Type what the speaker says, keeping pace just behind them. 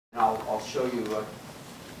And I'll show you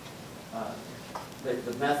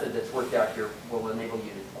the method that's worked out here will enable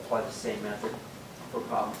you to apply the same method for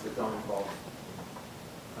problems that don't involve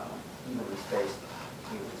evenly spaced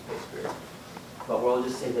grid. But we'll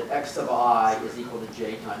just say that x sub I is equal to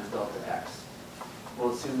j times delta x.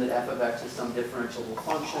 We'll assume that f of x is some differentiable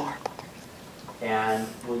function, and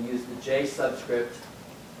we'll use the j subscript.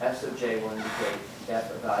 F sub j will indicate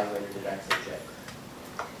f evaluated at x of j.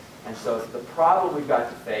 And so the problem we've got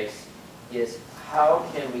to face is how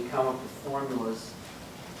can we come up with formulas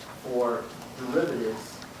for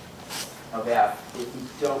derivatives of f if we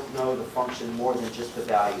don't know the function more than just the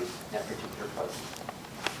values at particular places.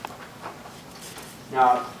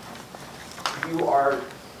 Now, you are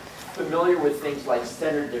familiar with things like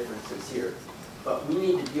standard differences here, but we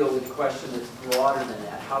need to deal with a question that's broader than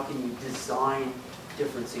that. How can you design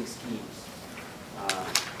differencing schemes?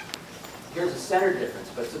 Here's a standard difference,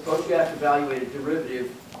 but suppose you have to evaluate a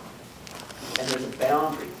derivative and there's a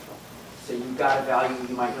boundary. So you've got a value,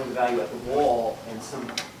 you might know the value at the wall and some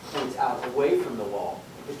points out away from the wall,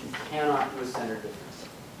 but you cannot do a standard difference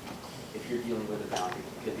if you're dealing with a boundary.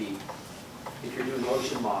 It could be, if you're doing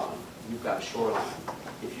ocean modeling, you've got a shoreline.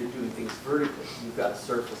 If you're doing things vertically, you've got a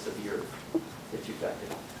surface of the earth that you've got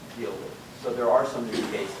to deal with. So there are some new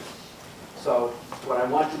cases. So what I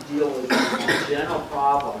want to deal with is a general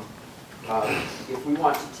problem. If we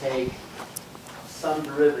want to take some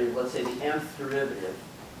derivative, let's say the nth derivative,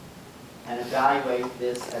 and evaluate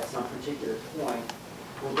this at some particular point,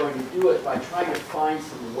 we're going to do it by trying to find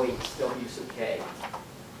some weights, w sub k,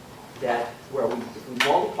 that where if we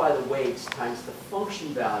multiply the weights times the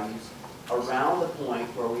function values around the point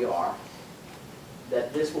where we are,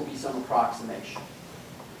 that this will be some approximation.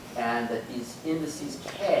 And that these indices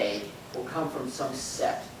k will come from some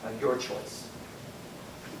set of your choice.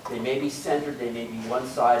 They may be centered, they may be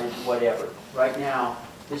one-sided, whatever. Right now,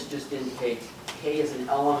 this just indicates k is an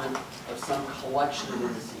element of some collection of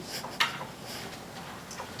indices.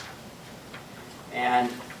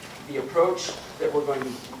 And the approach that we're going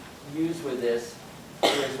to use with this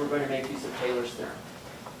is we're going to make use of Taylor's theorem.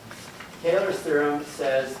 Taylor's theorem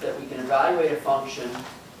says that we can evaluate a function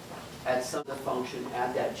at some function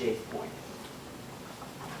at that jth point.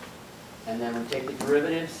 And then we take the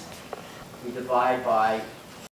derivatives, we divide by